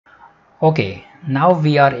Okay, now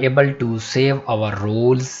we are able to save our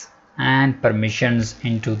roles and permissions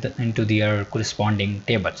into their corresponding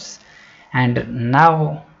tables. And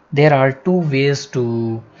now there are two ways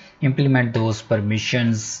to implement those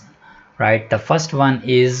permissions, right? The first one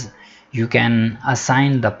is you can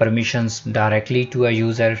assign the permissions directly to a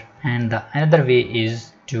user, and the another way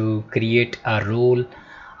is to create a role,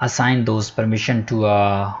 assign those permission to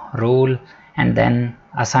a role, and then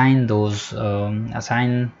assign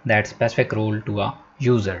that specific role to a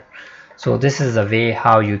user. So this is the way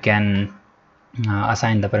how you can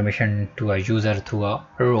assign the permission to a user through a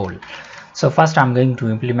role. So first I'm going to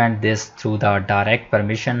implement this through the direct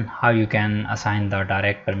permission, how you can assign the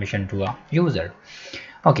direct permission to a user.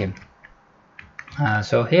 Okay,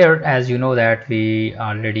 so here, as you know, that we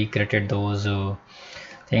already created those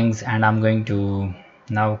things, and I'm going to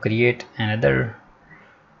now create another.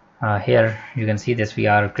 Here you can see this, we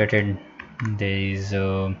are created these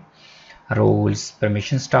roles,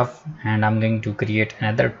 permission stuff, and I'm going to create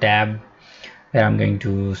another tab where I'm going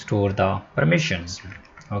to store the permissions.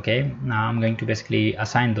 Okay, now I'm going to basically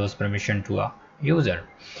assign those permission to a user.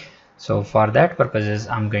 So for that purposes,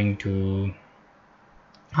 I'm going to,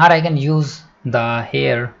 or I can use the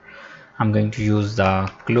here, I'm going to use the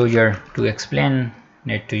closure to explain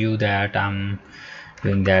it to you that I'm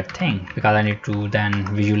doing that thing, because I need to then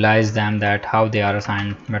visualize them, that how they are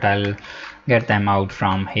assigned, but I'll get them out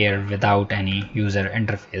from here without any user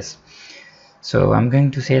interface. So I'm going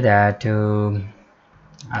to say that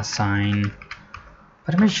assign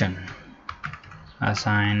permission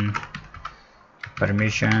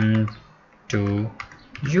to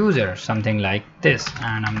user, something like this,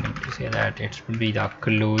 and I'm going to say that it will be the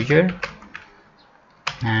closure,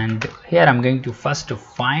 and here I'm going to first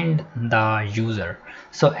find the user.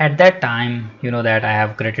 So at that time, you know that I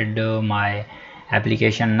have created my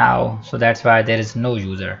application now, so that's why there is no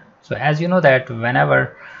user. So as you know that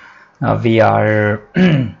whenever we are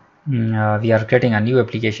creating a new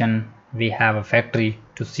application, we have a factory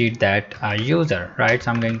to seed that user, right?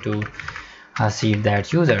 So I'm going to seed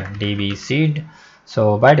that user, db seed.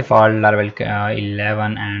 So by default Laravel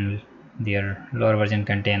 11 and their lower version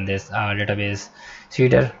contain this database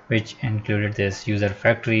seeder, which included this user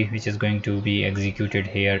factory, which is going to be executed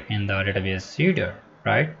here in the database seeder,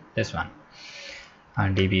 right? This one,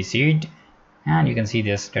 db seed, and you can see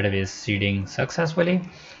this database seeding successfully.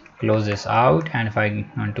 Close this out, and if I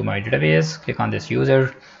go to my database, click on this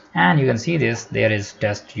user, and you can see this, there is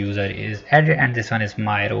test user is added, and this one is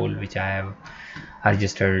my role which I have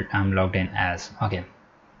registered, I'm logged in as. Okay,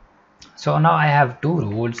 so now I have two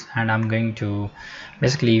roles, and I'm going to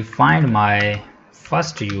basically find my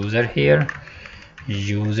first user here,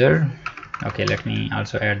 user. Okay, let me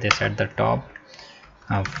also add this at the top,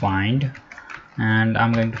 find, and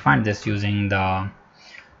I'm going to find this using the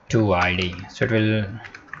toID, so it will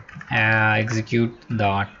execute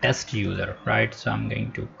the test user, right? So I'm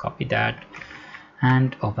going to copy that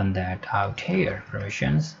and open that out here,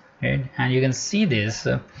 permissions, right? And you can see this,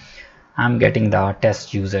 I'm getting the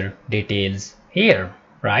test user details here,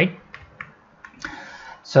 right?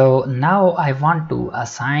 So now I want to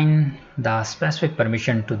assign the specific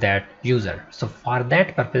permission to that user. So for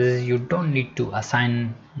that purpose, you don't need to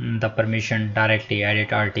assign the permission directly,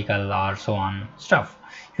 edit article or so on stuff.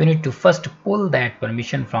 You need to first pull that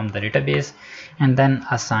permission from the database and then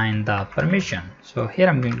assign the permission. So here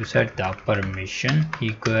I'm going to set the permission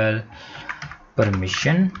equal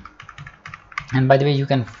permission, and by the way, you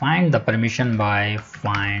can find the permission by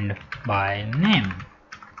find by name.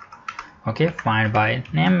 Okay, find by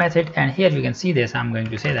name method, and here you can see this, I'm going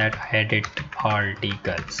to say that edit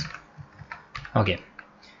articles. Okay,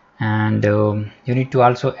 and you need to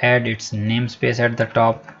also add its namespace at the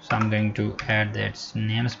top, so I'm going to add that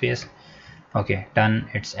namespace. Okay, done,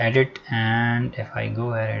 it's added, and if I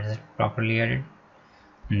go ahead, is it properly added?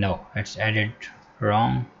 No, it's added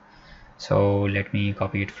wrong. So let me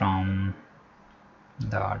copy it from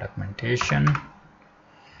the documentation.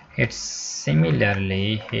 It's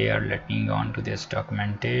similarly here, let me go on to this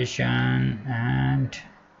documentation, and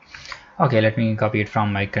okay, let me copy it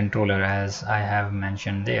from my controller as I have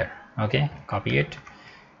mentioned there. Okay, copy it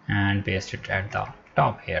and paste it at the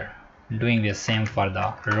top here, doing the same for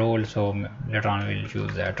the role, so later on we'll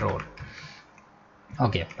use that role.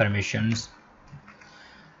 Okay, permissions.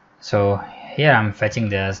 So here I'm fetching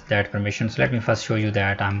that permission. So let me first show you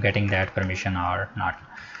that I'm getting that permission or not.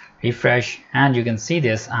 Refresh, and you can see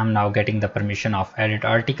this, I'm now getting the permission of edit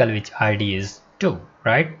article, which ID is 2,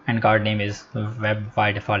 right? And card name is web,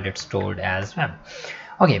 by default it's stored as web.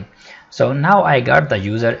 Okay, so now I got the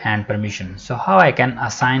user and permission. So how I can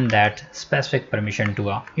assign that specific permission to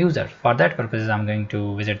a user? For that purpose, I'm going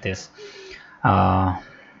to visit this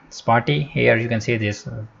Spatie. Here you can see this.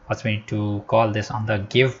 First we need to call this on the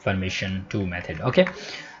give permission to method. Okay,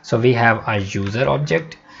 so we have a user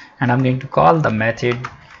object, and I'm going to call the method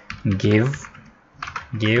give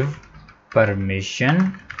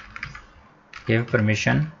permission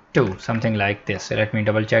to something like this. So let me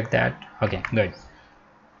double check that. Okay, good.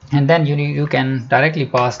 And then you can directly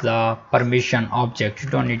pass the permission object. You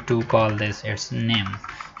don't need to call this its name.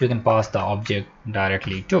 You can pass the object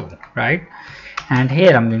directly too, right? And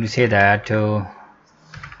here I'm going to say that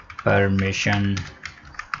permission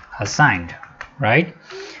assigned, right?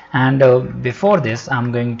 And before this,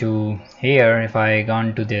 I'm going to here, if I go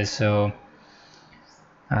on to this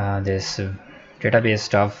database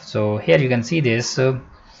stuff, so here you can see this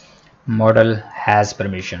model has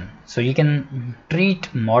permission. So you can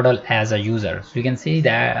treat model as a user. So you can see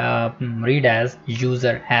that read as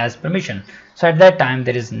user has permission. So at that time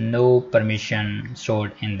there is no permission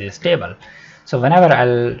stored in this table. So whenever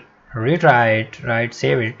I'll retry it, right,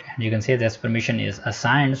 save it, and you can see this permission is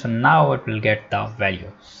assigned. So now it will get the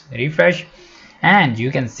values. Refresh, and you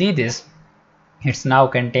can see this, it's now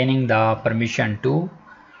containing the permission to,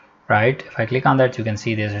 right? If I click on that, you can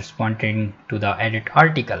see this, it's pointing to the edit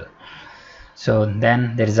article. So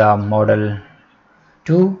then there is a model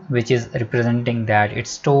 2, which is representing that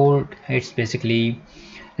it's stored, it's basically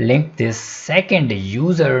linked this second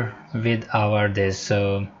user with our this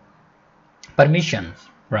permissions,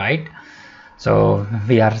 right? So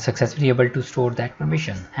we are successfully able to store that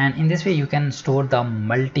permission, and in this way you can store the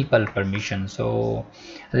multiple permissions. So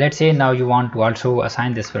let's say now you want to also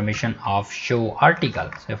assign this permission of show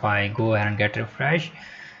article. So if I go ahead and get refresh,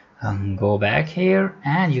 go back here,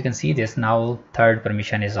 and you can see this, now third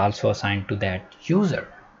permission is also assigned to that user,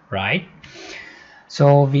 right?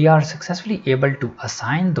 So we are successfully able to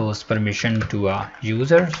assign those permission to a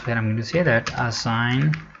user. So here I'm going to say that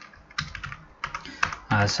assign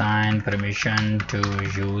permission to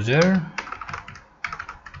user.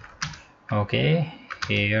 Okay,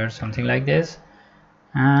 here something like this.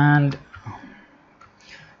 And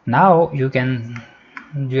now you can,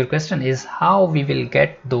 your question is how we will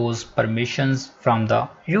get those permissions from the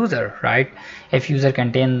user, right? If user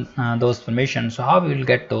contain those permissions, so how we will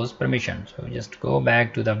get those permissions? So just go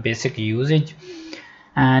back to the basic usage,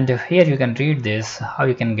 and here you can read this, how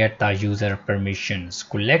you can get the user permissions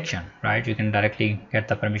collection, right? You can directly get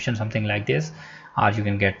the permission something like this, or you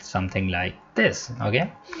can get something like this.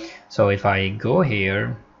 Okay, so if I go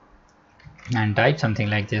here and type something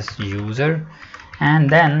like this user, and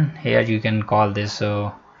then here you can call this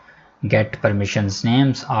get permissions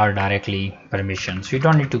names or directly permissions. You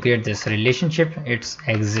don't need to create this relationship, it's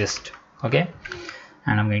exist. Okay,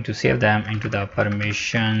 and I'm going to save them into the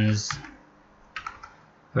permissions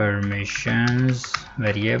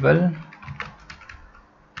variable,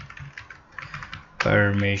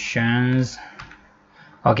 permissions.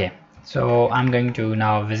 Okay, so I'm going to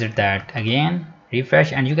now visit that again,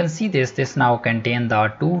 refresh, and you can see this now contain the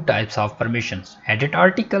two types of permissions, edit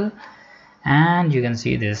article, and you can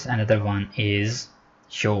see this another one is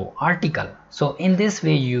show article. So in this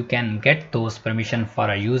way you can get those permission for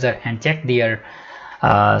a user and check their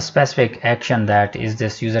specific action that is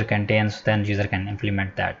this user contains, then user can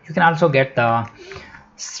implement that. You can also get the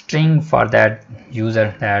string for that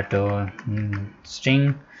user, that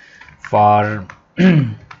string for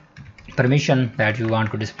permission that you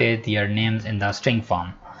want to display their names in the string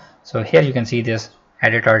form. So here you can see this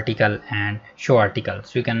edit article and show article.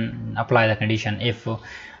 So you can apply the condition if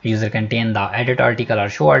user contain the edit article or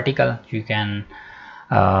show article, you can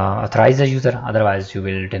authorize the user, otherwise you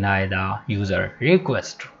will deny the user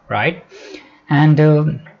request, right?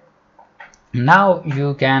 And now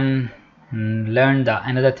you can learn the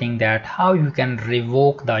another thing, that how you can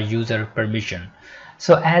revoke the user permission.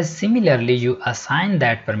 So as similarly you assign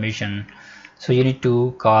that permission, so you need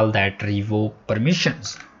to call that revoke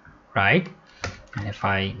permissions, right? And if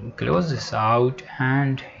I close this out,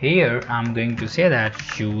 and here I'm going to say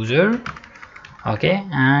that user, okay,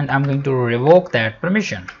 and I'm going to revoke that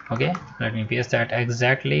permission. Okay, let me paste that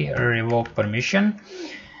exactly, revoke permission.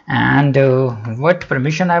 And what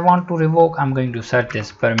permission I want to revoke, I'm going to set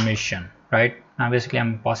this permission, right? Now basically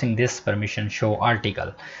I'm passing this permission show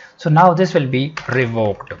article. So now this will be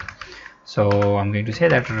revoked. So I'm going to say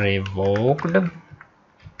that revoked,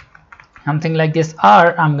 something like this,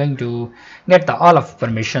 or I'm going to get the all of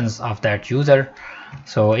permissions of that user.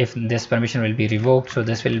 So if this permission will be revoked, so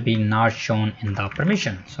this will be not shown in the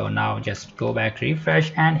permission. So now just go back,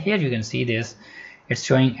 refresh, and here you can see this, it's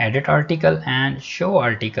showing edit article and show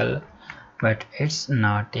article, but it's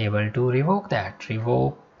not able to revoke that.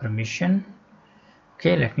 Revoke permission.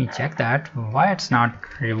 Okay, let me check that why it's not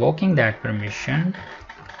revoking that permission.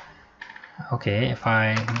 Okay, if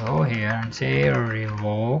I go here and say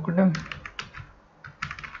revoked,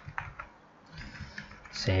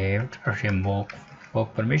 saved, revoke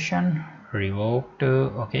permission, revoked.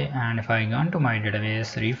 Okay, and if I go into my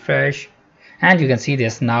database, refresh, and you can see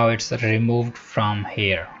this, now it's removed from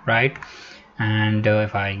here, right? And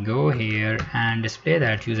if I go here and display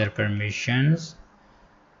that user permissions,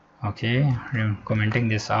 okay, I'm commenting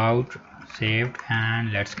this out, saved,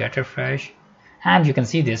 and let's get refresh, and you can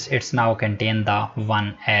see this, it's now contain the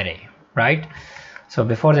one array, right? So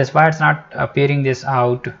before this, why it's not appearing this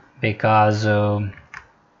out? Because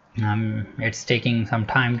it's taking some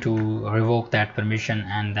time to revoke that permission,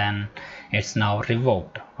 and then it's now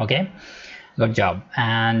revoked. Okay, good job.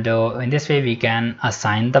 And in this way we can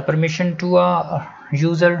assign the permission to a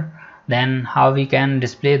user, then how we can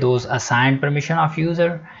display those assigned permission of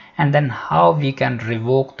user, and then how we can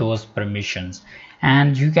revoke those permissions.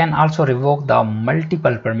 And you can also revoke the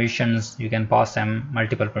multiple permissions, you can pass them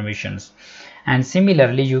multiple permissions, and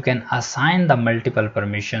similarly you can assign the multiple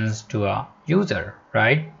permissions to a user,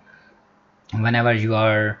 right? Whenever you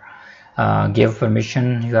are give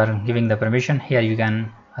permission, you are giving the permission, here you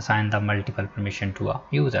can assign the multiple permission to a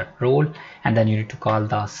user role, and then you need to call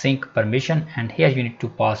the sync permission, and here you need to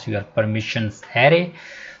pass your permissions array.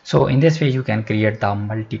 So in this way you can create the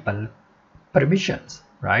multiple permissions,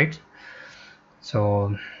 right?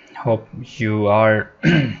 So hope you are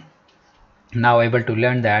now able to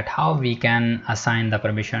learn that how we can assign the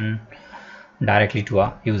permission directly to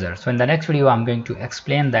a user. So in the next video I'm going to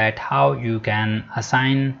explain that how you can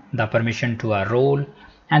assign the permission to a role,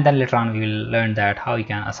 and then later on we will learn that how you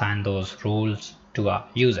can assign those roles to a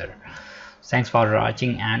user. Thanks for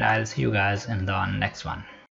watching, and I'll see you guys in the next one.